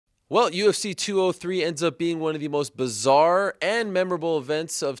Well, UFC 203 ends up being one of the most bizarre and memorable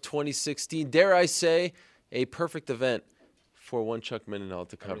events of 2016. Dare I say, a perfect event for one Chuck Mindenhall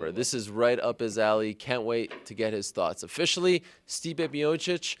to cover. This is right up his alley. Can't wait to get his thoughts. Officially, Stipe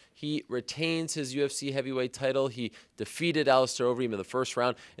Miocic, he retains his UFC heavyweight title. He defeated Alistair Overeem in the first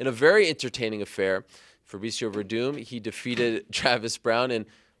round in a very entertaining affair. Fabricio Verdum, he defeated Travis Brown in,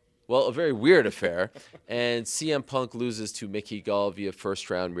 well, a very weird affair. And CM Punk loses to Mickey Gall via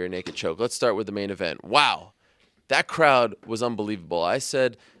first-round rear naked choke. Let's start with the main event. Wow. That crowd was unbelievable. I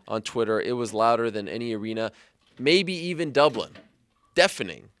said on Twitter it was louder than any arena, maybe even Dublin.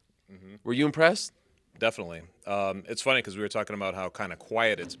 Deafening. Were you impressed? Definitely. It's funny because we were talking about how kind of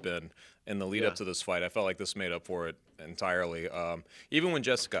quiet it's been in the lead up to this fight. I felt like this made up for it entirely. Even when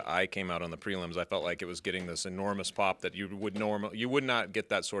Jessica I came out on the prelims, I felt like it was getting this enormous pop that you would not get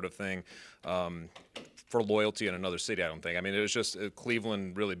that sort of thing for loyalty in another city. I don't think. I mean, it was just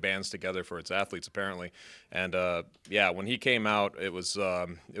Cleveland really bands together for its athletes apparently, and yeah, when he came out, it was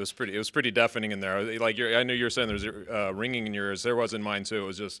pretty deafening in there. Like I knew you were saying there was ringing in your ears. There was in mine too. It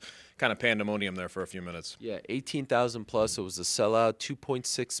was just kind of pandemonium there for a few minutes. Yeah, 18,000 plus. It was a sellout,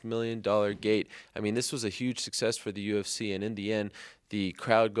 $2.6 million gate. I mean, this was a huge success for the UFC, and in the end, the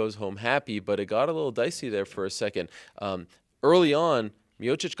crowd goes home happy, but it got a little dicey there for a second. Early on,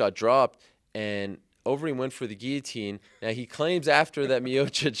 Miocic got dropped, and Overeem went for the guillotine. Now, he claims after that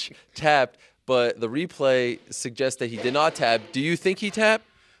Miocic tapped, but the replay suggests that he did not tap. Do you think he tapped?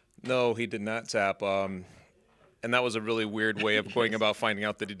 No, he did not tap. And that was a really weird way of going about finding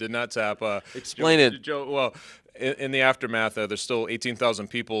out that he did not tap. Explain it. Well, in the aftermath, there's still 18,000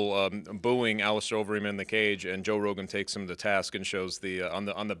 people booing Alistair Overeem in the cage, and Joe Rogan takes him to task and shows the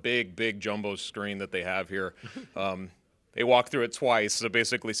on the big jumbo screen that they have here. They walk through it twice to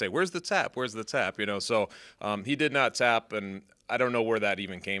basically say, "Where's the tap? Where's the tap?" You know, so he did not tap, and I don't know where that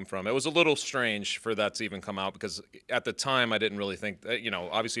even came from. It was a little strange for that to even come out because at the time I didn't really think, you know,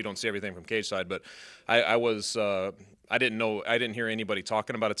 obviously you don't see everything from cage side, but I didn't know, I didn't hear anybody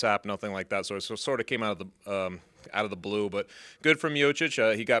talking about a tap, nothing like that. So it sort of came out of the blue, but good for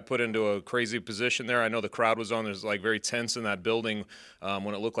Miocic. He got put into a crazy position there. I know the crowd was on. There's like very tense in that building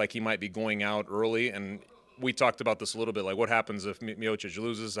when it looked like he might be going out early, and we talked about this a little bit, like what happens if Miocic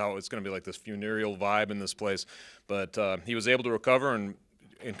loses, how it's going to be like this funereal vibe in this place. But he was able to recover and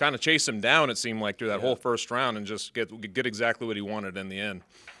kind of chase him down, it seemed like, through that whole first round and just get exactly what he wanted in the end.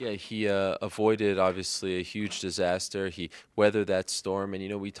 Yeah, he avoided, obviously, a huge disaster. He weathered that storm. And, you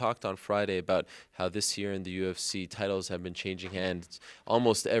know, we talked on Friday about how this year in the UFC, titles have been changing hands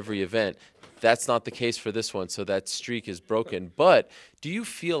almost every event. That's not the case for this one, so that streak is broken. But do you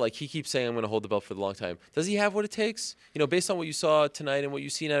feel like he keeps saying, I'm going to hold the belt for the long time? Does he have what it takes? You know, based on what you saw tonight and what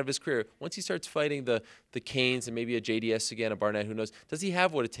you've seen out of his career, once he starts fighting the Canes and maybe a JDS again, a Barnett, who knows, does he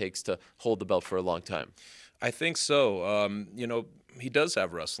have what it takes to hold the belt for a long time? I think so. You know, he does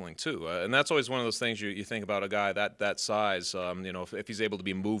have wrestling too, and that's always one of those things you think about a guy that size. You know, if he's able to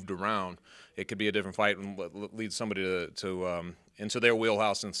be moved around, it could be a different fight and lead somebody to into their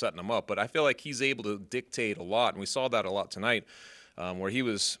wheelhouse and setting them up. But I feel like he's able to dictate a lot, and we saw that a lot tonight, where he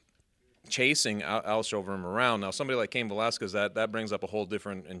was chasing Alistair Overeem around. Now, somebody like Cain Velasquez, that brings up a whole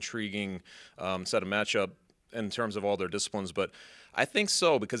different, intriguing set of matchup in terms of all their disciplines, but I think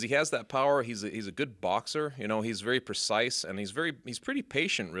so because he has that power. He's a good boxer. You know, he's very precise and he's pretty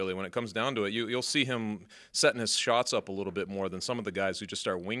patient really when it comes down to it. You'll see him setting his shots up a little bit more than some of the guys who just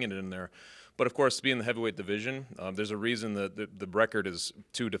start winging it in there. But of course, being the heavyweight division, there's a reason that the record is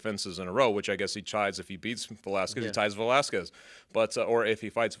 2 defenses in a row, which I guess he ties if he beats Velasquez. Yeah. He ties Velasquez, but or if he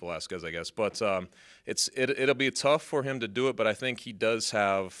fights Velasquez, I guess. But it'll be tough for him to do it. But I think he does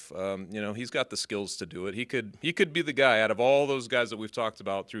have, you know, he's got the skills to do it. He could be the guy out of all those guys that we've talked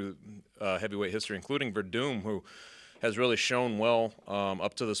about through heavyweight history, including Verdum, who has really shown well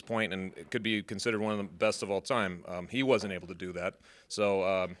up to this point, and it could be considered one of the best of all time. He wasn't able to do that,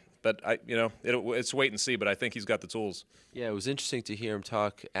 so. But you know, it's wait and see. But I think he's got the tools. Yeah, it was interesting to hear him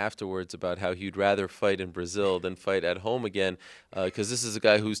talk afterwards about how he'd rather fight in Brazil than fight at home again, because this is a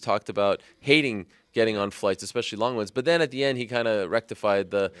guy who's talked about hating getting on flights, especially long ones. But then at the end, he kind of rectified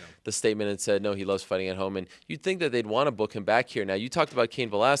the statement and said, no, he loves fighting at home. And you'd think that they'd want to book him back here. Now, you talked about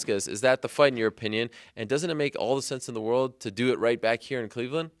Cain Velasquez. Is that the fight in your opinion? And doesn't it make all the sense in the world to do it right back here in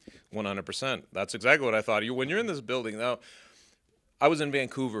Cleveland? 100%. That's exactly what I thought. When you're in this building now. I was in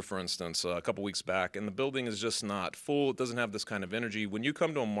Vancouver, for instance, a couple weeks back, and the building is just not full. It doesn't have this kind of energy. When you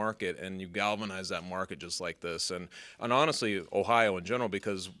come to a market and you galvanize that market just like this, and honestly, Ohio in general,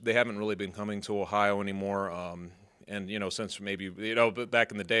 because they haven't really been coming to Ohio anymore, And since maybe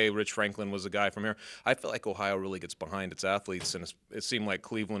back in the day, Rich Franklin was a guy from here. I feel like Ohio really gets behind its athletes, and it seemed like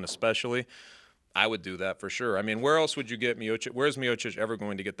Cleveland especially. I would do that for sure. I mean, where else would you get Miocic? Where's Miocic ever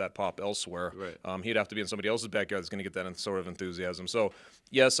going to get that pop elsewhere? Right. He'd have to be in somebody else's backyard that's going to get that sort of enthusiasm. So,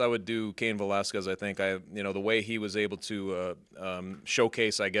 yes, I would do Cain Velasquez. I think the way he was able to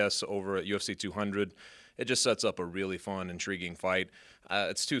showcase, I guess, over at UFC 200, it just sets up a really fun, intriguing fight.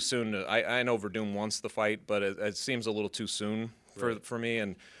 It's too soon. I know Verdum wants the fight, but it seems a little too soon for me.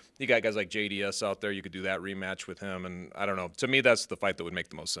 And you got guys like JDS out there. You could do that rematch with him, and I don't know. To me, that's the fight that would make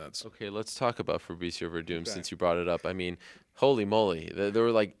the most sense. Okay, let's talk about Fabricio Verdum since you brought it up. I mean, holy moly. There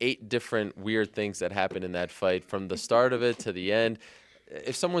were like 8 different weird things that happened in that fight from the start of it to the end.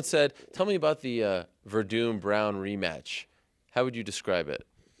 If someone said, tell me about the Verdum-Brown rematch, how would you describe it?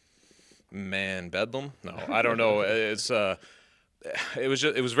 Man, bedlam? No, I don't know. It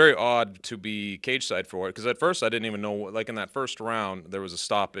was very odd to be cage side for it, because at first I didn't even know, like in that first round there was a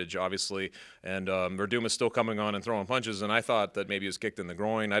stoppage obviously, and Verdum is still coming on and throwing punches, and I thought that maybe he was kicked in the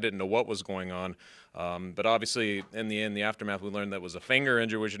groin. I didn't know what was going on, but obviously in the aftermath we learned that was a finger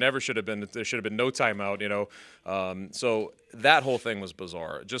injury, which never should have been. There should have been no timeout, so that whole thing was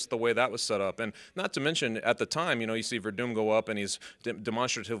bizarre, just the way that was set up. And not to mention at the time, you see Verdum go up and he's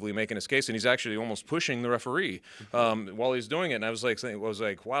demonstratively making his case, and he's actually almost pushing the referee while he's doing it. And I was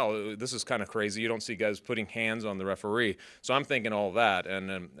like, wow, this is kind of crazy. You don't see guys putting hands on the referee. So I'm thinking all that, and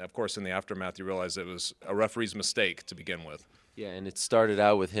then of course in the aftermath you realize it was a referee's mistake to begin with. Yeah, and it started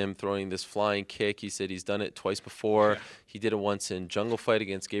out with him throwing this flying kick. He said he's done it twice before. He did it once in Jungle Fight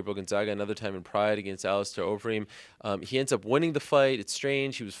against Gabriel Gonzaga, another time in Pride against Alistair Overeem. He ends up winning the fight. It's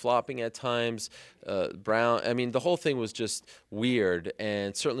strange. He was flopping at times. Brown, I mean, the whole thing was just weird,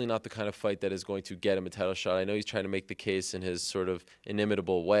 and certainly not the kind of fight that is going to get him a title shot. I know he's trying to make the case in his sort of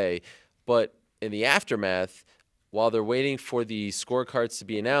inimitable way, but in the aftermath, while they're waiting for the scorecards to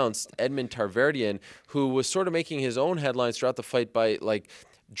be announced, Edmond Tarverdian, who was sort of making his own headlines throughout the fight by like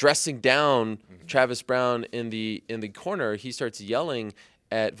dressing down Travis Brown in the corner, he starts yelling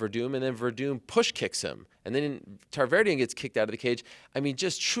at Verdum, and then Verdum push kicks him, and then Tarverdian gets kicked out of the cage. I mean,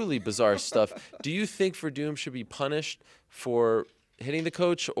 just truly bizarre stuff. Do you think Verdum should be punished for hitting the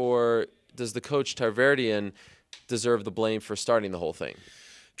coach, or does the coach Tarverdian deserve the blame for starting the whole thing?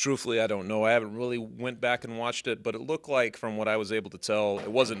 Truthfully, I don't know. I haven't really went back and watched it, but it looked like, from what I was able to tell,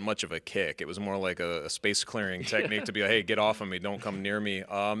 it wasn't much of a kick. It was more like a space clearing technique to be like, hey, get off of me, don't come near me.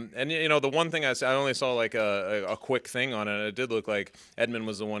 And the one thing I only saw like a quick thing on it. It did look like Edmond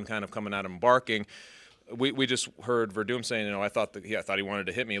was the one kind of coming at him barking. We just heard Verdum saying, I thought he wanted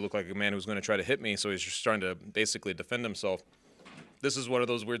to hit me. He looked like a man who was going to try to hit me, so he's just trying to basically defend himself. This is one of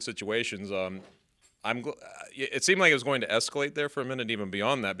those weird situations. It seemed like it was going to escalate there for a minute, even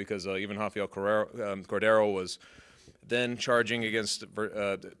beyond that, because even Rafael Cordero was then charging against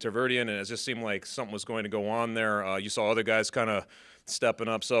Tarverdian, and it just seemed like something was going to go on there. You saw other guys kind of stepping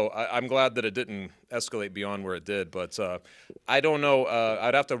up, so I'm glad that it didn't escalate beyond where it did. But I don't know.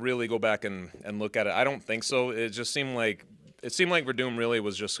 I'd have to really go back and look at it. I don't think so. It seemed like Verdum really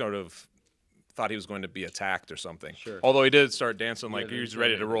was just sort of thought he was going to be attacked or something. Sure. Although he did start dancing like he was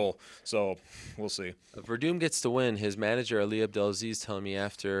ready to roll. So we'll see. Verdum gets the win. His manager, Ali Abdelaziz, telling me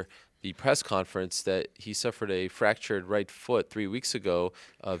after the press conference that he suffered a fractured right foot 3 weeks ago,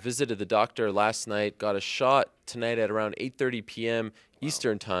 visited the doctor last night, got a shot tonight at around 8:30 p.m.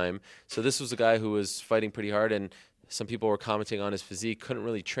 Eastern time. So this was a guy who was fighting pretty hard, and some people were commenting on his physique, couldn't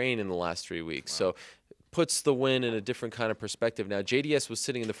really train in the last 3 weeks. So puts the win in a different kind of perspective. Now, JDS was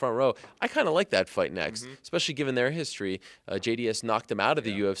sitting in the front row. I kind of like that fight next, especially given their history. JDS knocked him out of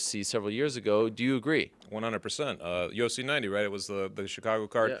the UFC several years ago. Do you agree? 100%. UFC 90, right? It was the Chicago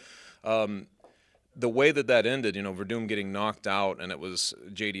card. Yeah. The way that ended, Verdum getting knocked out, and it was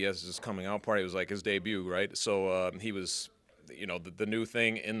JDS's coming out party. It was like his debut, right? So he was, the new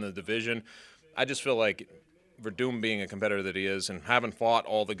thing in the division. I just feel like Verdum, being a competitor that he is, and having fought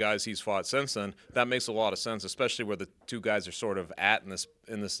all the guys he's fought since then, that makes a lot of sense, especially where the two guys are sort of at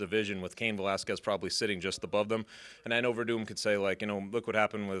in this division, with Cain Velasquez probably sitting just above them. And I know Verdum could say, like, look what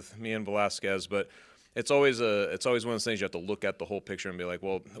happened with me and Velasquez, but it's always one of those things you have to look at the whole picture and be like,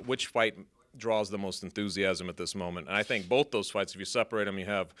 well, which fight draws the most enthusiasm at this moment? And I think both those fights, if you separate them, you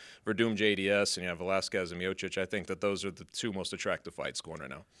have Verdum JDS and you have Velasquez and Miocic. I think that those are the two most attractive fights going right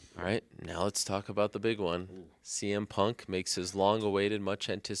now. All right, now let's talk about the big one. CM Punk makes his long-awaited,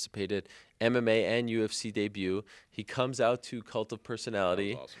 much-anticipated MMA and UFC debut. He comes out to Cult of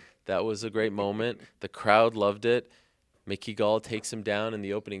Personality. That was awesome. That was a great moment. The crowd loved it. Mickey Gall takes him down in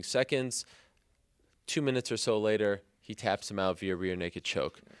the opening seconds. 2 minutes or so later, he taps him out via rear naked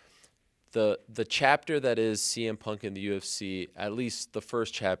choke. the chapter that is CM Punk in the UFC, at least the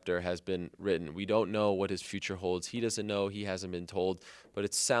first chapter has been written. We don't know what his future holds. He doesn't know. He hasn't been told. But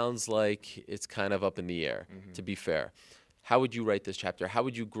it sounds like it's kind of up in the air, to be fair. How would you write this chapter? How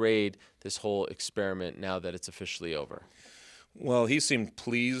would you grade this whole experiment now that it's officially over? Well, he seemed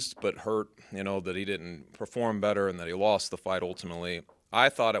pleased but hurt, that he didn't perform better and that he lost the fight ultimately. I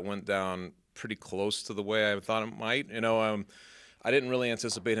thought it went down pretty close to the way I thought it might. I didn't really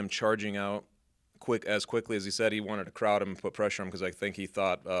anticipate him charging out as quickly as he said. He wanted to crowd him and put pressure on him because I think he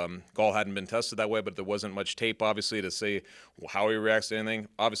thought Gall hadn't been tested that way, but there wasn't much tape, obviously, to say how he reacts to anything.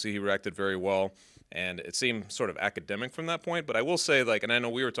 Obviously, he reacted very well, and it seemed sort of academic from that point. But I will say, and I know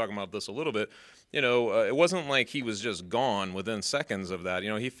we were talking about this a little bit, it wasn't like he was just gone within seconds of that.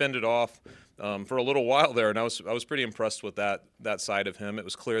 He fended off for a little while there, and I was pretty impressed with that side of him. It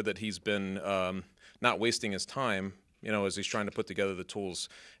was clear that he's been not wasting his time, as he's trying to put together the tools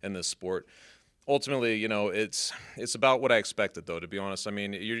in this sport. Ultimately, it's about what I expected, though, to be honest. I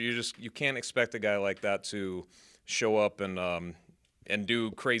mean, you can't expect a guy like that to show up and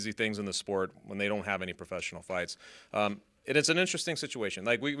do crazy things in the sport when they don't have any professional fights. And it's an interesting situation.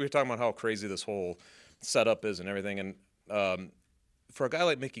 Like we were talking about how crazy this whole setup is and everything. And for a guy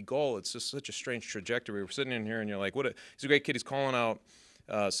like Mickey Gall, it's just such a strange trajectory. We're sitting in here and you're like, he's a great kid. He's calling out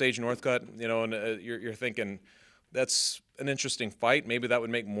Sage Northcutt, and you're thinking that's an interesting fight. Maybe that would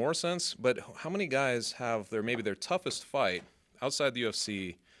make more sense. But how many guys have their toughest fight outside the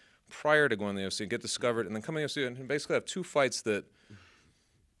UFC prior to going to the UFC, get discovered, and then come to the UFC and basically have two fights that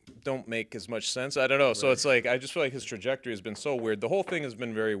don't make as much sense? I don't know. Right. So it's like I just feel like his trajectory has been so weird. The whole thing has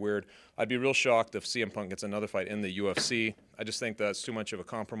been very weird. I'd be real shocked if CM Punk gets another fight in the UFC. I just think that's too much of a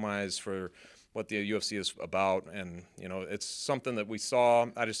compromise for what the UFC is about, and it's something that we saw.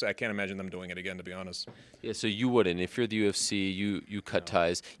 I can't imagine them doing it again, to be honest. Yeah, so you wouldn't. If you're the UFC, you cut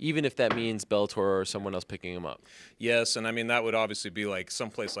ties, even if that means Bellator or someone else picking him up. Yes, and I mean that would obviously be like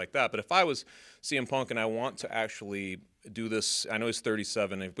someplace like that. But if I was CM Punk and I want to actually do this, I know he's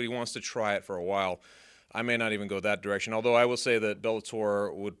 37, but he wants to try it for a while, I may not even go that direction, although I will say that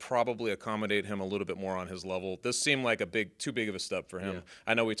Bellator would probably accommodate him a little bit more on his level. This seemed like too big of a step for him. Yeah.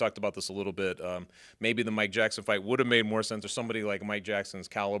 I know we talked about this a little bit. Maybe the Mike Jackson fight would have made more sense, or somebody like Mike Jackson's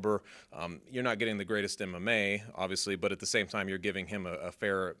caliber. You're not getting the greatest MMA, obviously, but at the same time, you're giving him a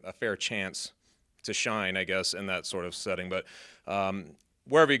fair chance to shine, I guess, in that sort of setting. But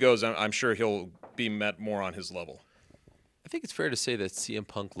wherever he goes, I'm sure he'll be met more on his level. I think it's fair to say that CM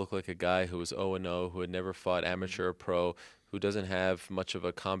Punk looked like a guy who was 0-0, who had never fought amateur or pro, who doesn't have much of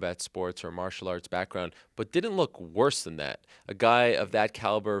a combat sports or martial arts background, but didn't look worse than that. A guy of that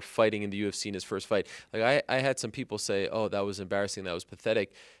caliber fighting in the UFC in his first fight. Like I had some people say, oh, that was embarrassing, that was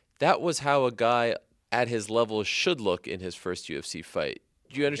pathetic. That was how a guy at his level should look in his first UFC fight.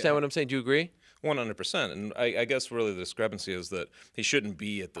 Do you understand what I'm saying? Do you agree? 100%. And I guess really the discrepancy is that he shouldn't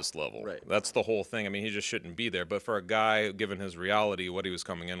be at this level. Right. That's the whole thing. I mean, he just shouldn't be there. But for a guy, given his reality, what he was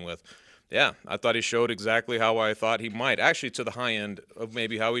coming in with, yeah, I thought he showed exactly how I thought he might. Actually, to the high end of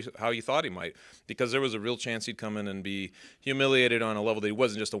maybe how he thought he might, because there was a real chance he'd come in and be humiliated on a level that he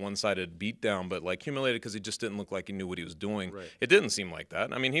wasn't just a one-sided beatdown, but like humiliated because he just didn't look like he knew what he was doing. Right. It didn't seem like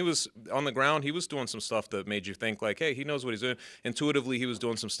that. I mean, he was on the ground. He was doing some stuff that made you think like, hey, he knows what he's doing. Intuitively, he was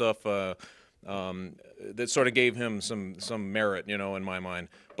doing some stuff that sort of gave him some merit, in my mind.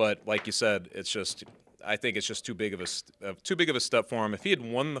 But like you said, I think it's just too big of a step for him. If he had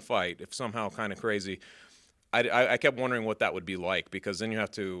won the fight, if somehow kind of crazy, I kept wondering what that would be like, because then you have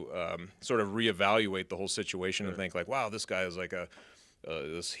to sort of reevaluate the whole situation and think like, wow, this guy is like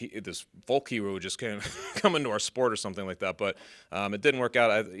this folk hero who just came come into our sport or something like that. But it didn't work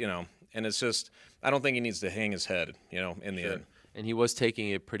out, and it's just I don't think he needs to hang his head, in the end. And he was taking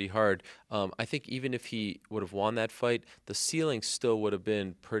it pretty hard. I think even if he would have won that fight, the ceiling still would have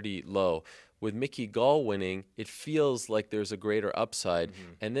been pretty low. With Mickey Gall winning, it feels like there's a greater upside.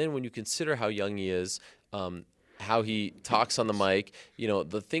 Mm-hmm. And then when you consider how young he is, how he talks on the mic,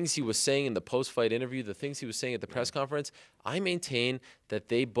 the things he was saying in the post-fight interview, the things he was saying at the press conference, I maintain that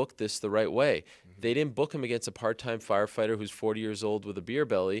they booked this the right way. Mm-hmm. They didn't book him against a part-time firefighter who's 40 years old with a beer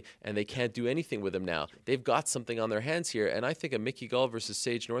belly, and they can't do anything with him now. They've got something on their hands here, and I think a Mickey Gall versus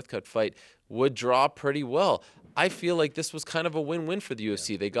Sage Northcutt fight would draw pretty well. I feel like this was kind of a win-win for the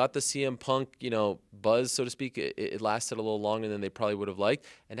UFC. Yeah. They got the CM Punk, buzz, so to speak. It lasted a little longer than they probably would have liked,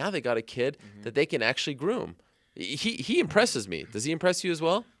 and now they got a kid that they can actually groom. He impresses me. Does he impress you as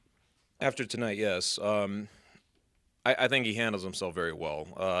well? After tonight, yes. I think he handles himself very well.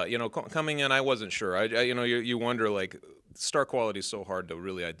 Coming in, I wasn't sure. You wonder, like, star quality is so hard to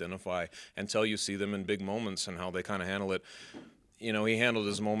really identify until you see them in big moments and how they kind of handle it. you know, he handled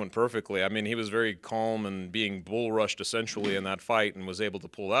his moment perfectly. I mean, he was very calm and being bull rushed essentially in that fight and was able to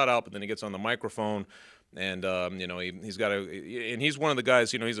pull that out. But then he gets on the microphone and, you know, he's got to – and he's one of the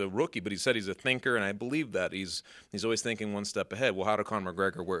guys, you know, he's a rookie, but he said he's a thinker, and I believe that. He's always thinking one step ahead. Well, how did Conor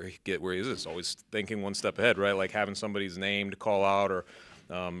McGregor get where he is? Always thinking one step ahead, right? Like having somebody's name to call out or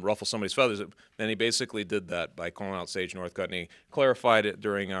ruffle somebody's feathers. And he basically did that by calling out Sage Northcutt, and he clarified it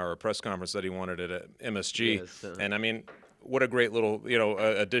during our press conference that he wanted it at MSG. Yes, and, I mean – what a great little, you know,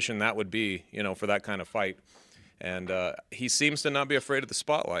 addition that would be, you know, for that kind of fight. And he seems to not be afraid of the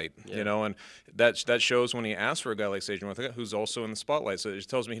spotlight, you know, and that shows when he asks for a guy like Sage Northcutt, who's also in the spotlight. So it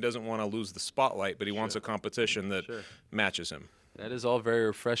tells me he doesn't want to lose the spotlight, but he wants a competition that matches him. That is all very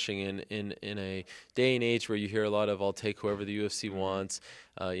refreshing in a day and age where you hear a lot of "I'll take whoever the UFC wants,"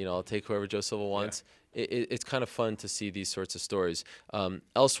 you know, "I'll take whoever Joe Silva wants." Yeah. It's kind of fun to see these sorts of stories.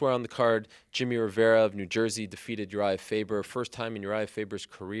 Elsewhere on the card, Jimmy Rivera of New Jersey defeated Uriah Faber. First time in Uriah Faber's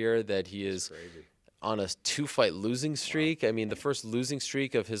career that he is on a 2-fight losing streak. Wow. I mean, the first losing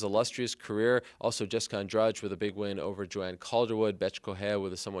streak of his illustrious career. Also, Jessica Andrade with a big win over Joanne Calderwood. Bethe Correia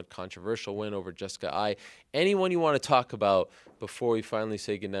with a somewhat controversial win over Jessica Ai. Anyone you want to talk about before we finally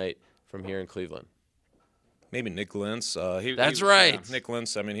say goodnight from here in Cleveland? Maybe Nick Lentz. That's right. Yeah, Nick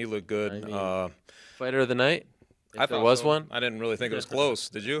Lentz, I mean, he looked good. I mean, fighter of the night? I there was so. one? I didn't really think it was close.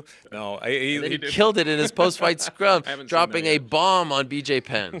 Did you? No. He killed it in his post-fight scrum, dropping a bomb on BJ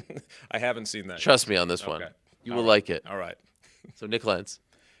Penn. I haven't seen that. Trust me on this one. You will like it. All right. So Nick Lentz.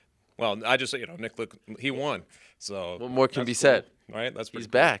 Well, I just, you know, Nick, he won. So what more can be said? Right? That's He's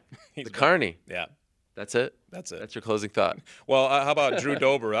back. The Carney. Yeah. That's it. That's it. That's your closing thought. Well, how about Drew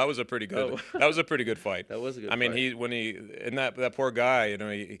Dober? That was a pretty good. That was a pretty good fight. That was a good. I mean, fight. that poor guy, you know,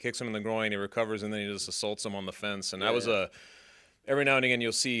 he kicks him in the groin, he recovers, and then he just assaults him on the fence. And that was every now and again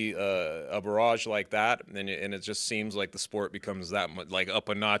you'll see a barrage like that, and it just seems like the sport becomes that much, like up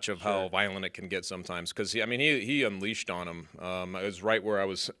a notch of how violent it can get sometimes. Because he unleashed on him. It was right where I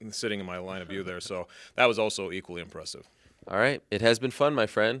was sitting in my line of view there, so that was also equally impressive. All right, it has been fun, my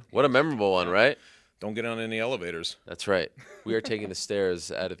friend. What a memorable one, right? Don't get on any elevators. That's right. We are taking the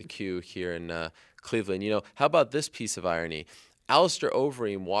stairs out of the queue here in Cleveland. You know, how about this piece of irony? Alistair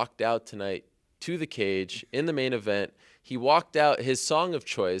Overeem walked out tonight to the cage in the main event. He walked out. His song of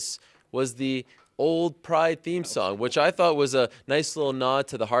choice was the old Pride theme song, which I thought was a nice little nod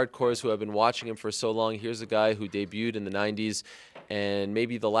to the hardcores who have been watching him for so long. Here's a guy who debuted in the 90s and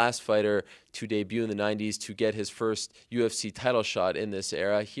maybe the last fighter to debut in the 90s to get his first UFC title shot in this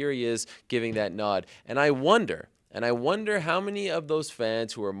era. Here he is giving that nod. And I wonder how many of those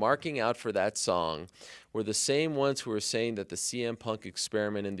fans who were marking out for that song were the same ones who were saying that the CM Punk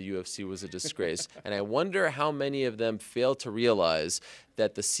experiment in the UFC was a disgrace. And I wonder how many of them failed to realize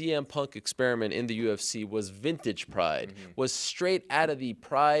that the CM Punk experiment in the UFC was vintage Pride, was straight out of the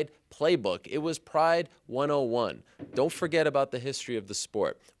Pride playbook. It was Pride 101. Don't forget about the history of the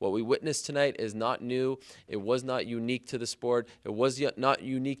sport. What we witnessed tonight is not new. It was not unique to the sport. It was not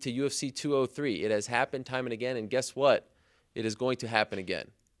unique to UFC 203. It has happened time and again, and guess what? It is going to happen again.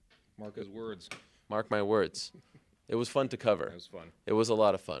 Mark his words. Mark my words. It was fun to cover. It was fun. It was a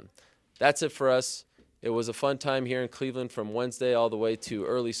lot of fun. That's it for us. It was a fun time here in Cleveland from Wednesday all the way to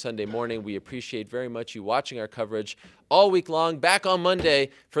early Sunday morning. We appreciate very much you watching our coverage all week long. Back on Monday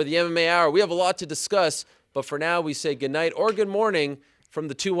for the MMA Hour. We have a lot to discuss, but for now we say good night or good morning from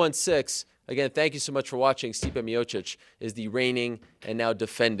the 216. Again, thank you so much for watching. Stipe Miocic is the reigning and now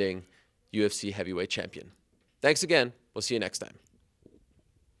defending UFC heavyweight champion. Thanks again. We'll see you next time.